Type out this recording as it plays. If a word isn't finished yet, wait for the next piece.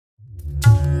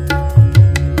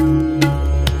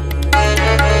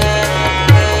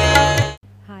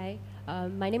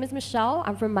name is Michelle.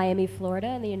 I'm from Miami, Florida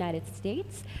in the United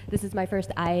States. This is my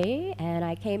first IA, and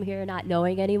I came here not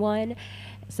knowing anyone.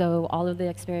 So all of the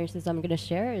experiences I'm going to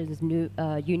share is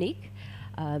unique.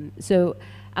 So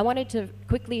I wanted to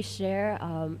quickly share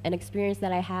an experience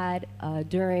that I had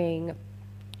during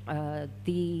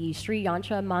the Sri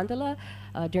Yantra Mandala,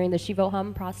 during the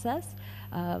Shivoham process.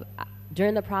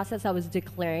 During the process, I was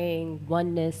declaring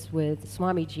oneness with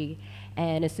Swamiji.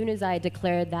 And as soon as I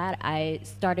declared that, I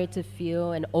started to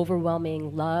feel an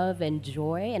overwhelming love and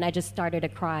joy, and I just started to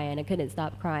cry, and I couldn't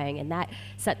stop crying. And that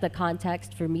set the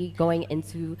context for me going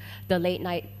into the late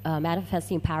night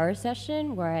manifesting power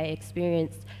session, where I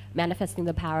experienced manifesting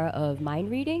the power of mind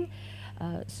reading.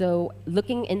 So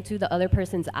looking into the other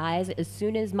person's eyes, as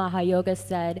soon as Mahayoga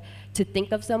said to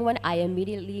think of someone, I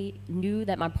immediately knew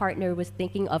that my partner was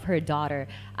thinking of her daughter.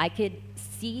 I could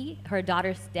see her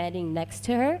daughter standing next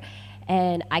to her,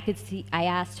 and I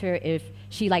asked her if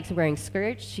she likes wearing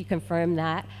skirts. She confirmed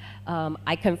that.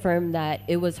 I confirmed that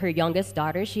it was her youngest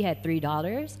daughter. She had 3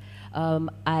 daughters.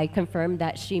 I confirmed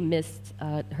that she missed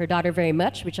her daughter very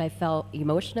much, which I felt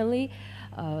emotionally.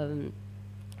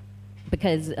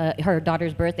 Because her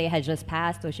daughter's birthday had just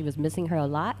passed, so she was missing her a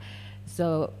lot.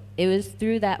 So it was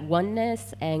through that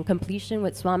oneness and completion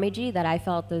with Swamiji that I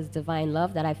felt this divine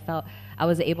love, that I felt I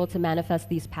was able to manifest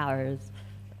these powers.